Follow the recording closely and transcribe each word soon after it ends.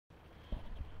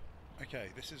Okay,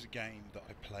 this is a game that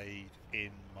I played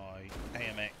in my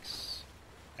AMX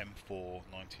M4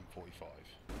 1945.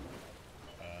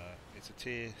 It's a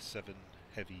tier 7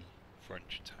 heavy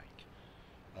French tank.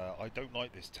 I don't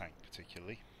like this tank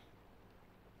particularly.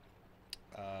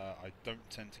 I don't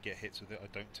tend to get hits with it, I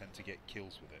don't tend to get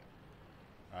kills with it.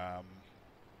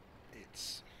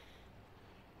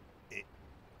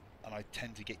 And I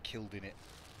tend to get killed in it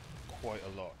quite a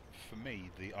lot. For me,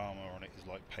 the armour on it is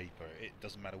like paper. It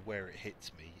doesn't matter where it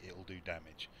hits me, it'll do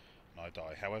damage and I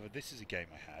die. However, this is a game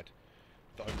I had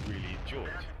that I really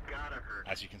enjoyed.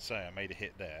 As you can say, I made a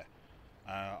hit there.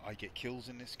 I get kills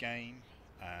in this game,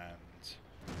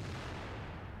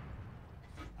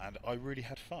 and I really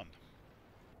had fun.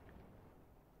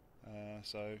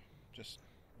 So just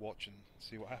watch and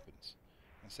see what happens.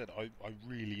 As I said, I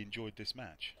really enjoyed this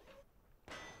match.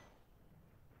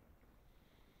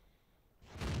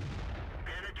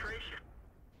 Penetration.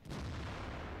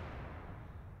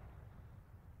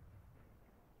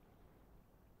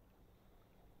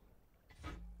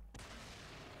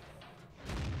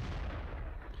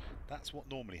 That's what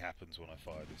normally happens when I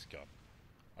fire this gun.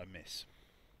 I miss.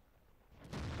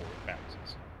 Or it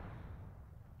bounces.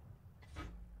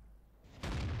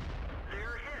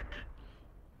 They're hit.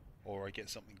 Or I get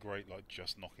something great like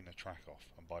just knocking the track off,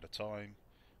 and by the time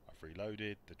I've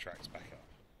reloaded, the track's back up.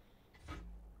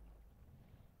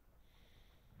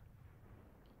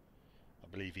 I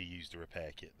believe he used a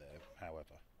repair kit there,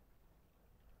 however.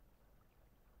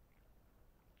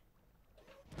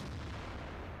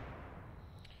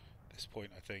 At this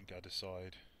point, I think I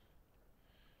decide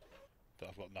that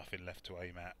I've got nothing left to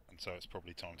aim at, and so it's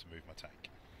probably time to move my tank.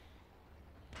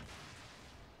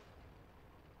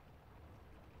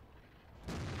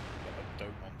 But I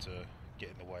don't want to get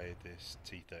in the way of this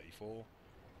T-34,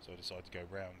 so I decide to go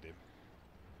round him,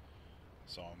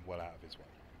 so I'm well out of his way.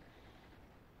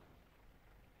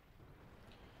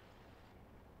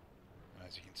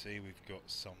 As you can see, we've got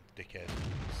some dickhead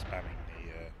spamming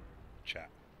the chat.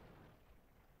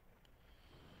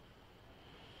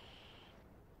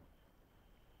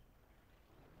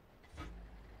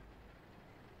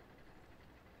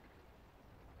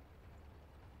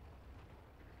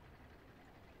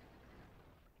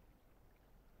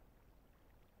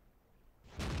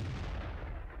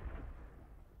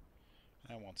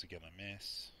 And once again I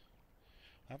miss.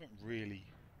 I haven't really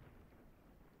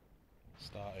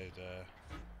started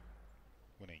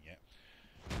winning yet.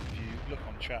 If you look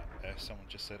on chat there, someone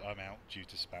just said I'm out due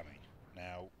to spamming.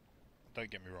 Now, don't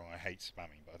get me wrong, I hate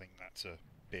spamming, but I think that's a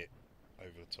bit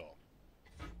over the top.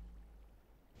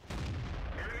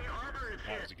 Enemy armor is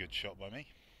That hit. was a good shot by me.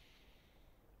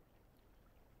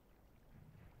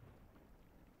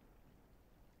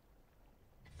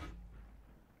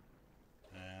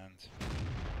 And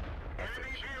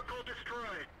Enemy vehicle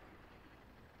destroyed.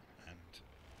 And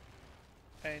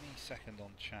any second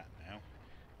on chat now,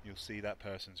 you'll see that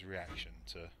person's reaction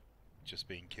to just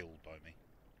being killed by me.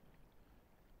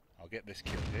 I'll get this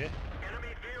kill here,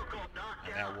 Enemy vehicle knocked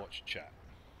and down. now watch chat.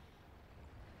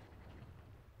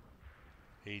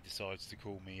 He decides to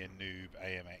call me a noob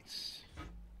AMX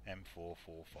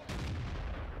M445.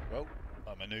 Well,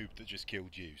 I'm a noob that just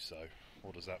killed you, so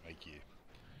what does that make you?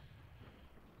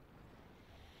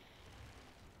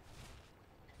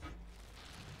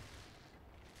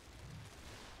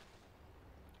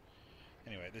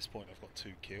 Anyway, at this point I've got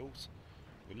 2 kills.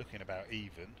 We're looking about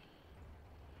even,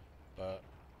 but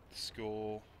the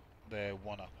score, they're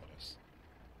 1 up on us.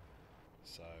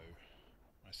 So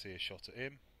I see a shot at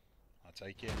him, I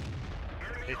take it,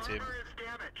 Enemy hit him, armor is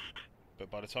damaged. but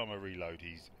by the time I reload,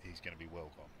 he's going to be well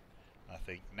gone. I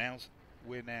think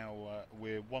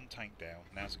we're 1 tank down.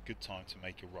 Now's a good time to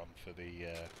make a run for the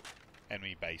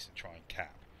enemy base and try and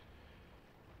cap,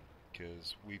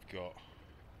 because we've got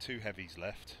 2 heavies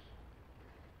left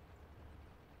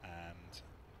and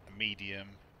a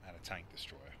medium and a tank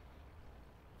destroyer.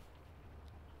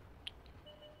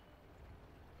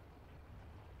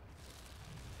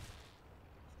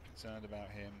 I'm concerned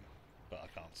about him, but I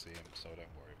can't see him, so don't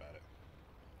worry about it.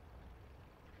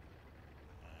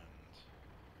 And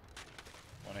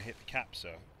when I hit the cap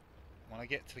circle, when I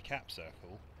get to the cap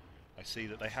circle, I see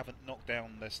that they haven't knocked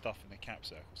down their stuff in the cap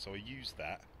circle, so I use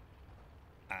that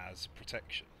as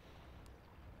protection.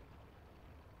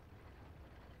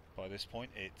 By this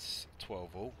point it's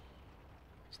 12 all.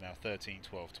 It's now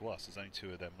 13-12 to us. There's only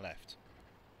 2 of them left,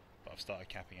 but I've started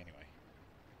capping anyway.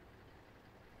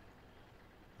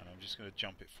 And I'm just going to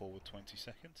jump it forward 20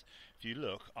 seconds. If you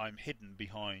look, I'm hidden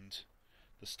behind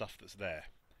the stuff that's there,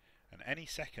 and any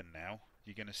second now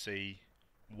you're going to see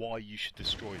why you should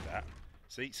destroy that.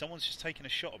 See, someone's just taken a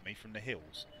shot at me from the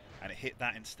hills and it hit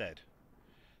that instead.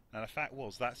 Now the fact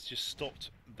was, that's just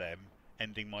stopped them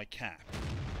ending my cap.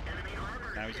 Enemy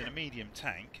armor Now is he's in a hit. medium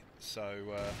tank,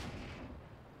 so...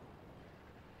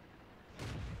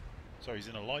 sorry, he's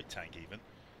in a light tank even.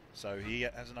 So he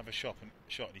has another shot and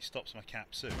he stops my cap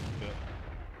soon, but...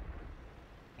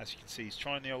 as you can see, he's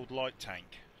trying the old light tank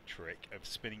trick of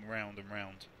spinning round and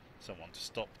round someone to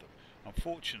stop them.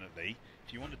 Unfortunately,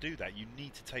 if you want to do that, you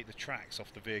need to take the tracks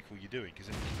off the vehicle you're doing, because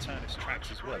if it can turn its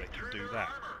tracks as well, it can do that.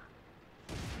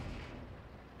 And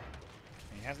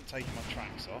he hasn't taken my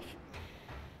tracks off.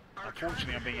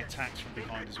 Unfortunately, I'm being attacked from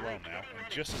behind as well now,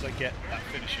 and just as I get that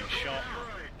finishing shot,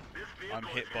 I'm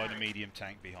hit by the medium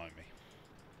tank behind me.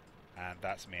 And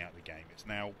that's me out of the game. It's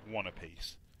now 1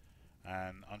 apiece.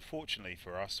 And unfortunately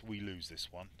for us, we lose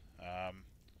this one.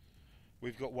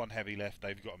 We've got 1 heavy left,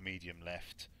 they've got a medium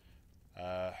left.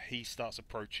 He starts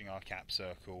approaching our cap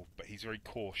circle, but he's very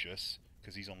cautious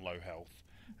because he's on low health.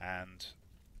 And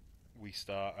we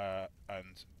start,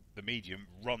 and the medium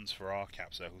runs for our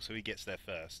cap circle, so he gets there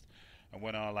first. And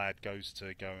when our lad goes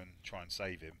to go and try and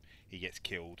save him, he gets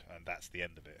killed, and that's the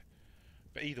end of it.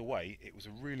 But either way, it was a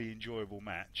really enjoyable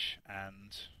match,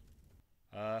 and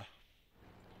I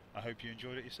hope you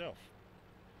enjoyed it yourself.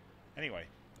 Anyway,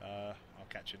 I'll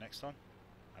catch you next time.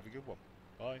 Have a good one.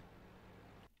 Bye.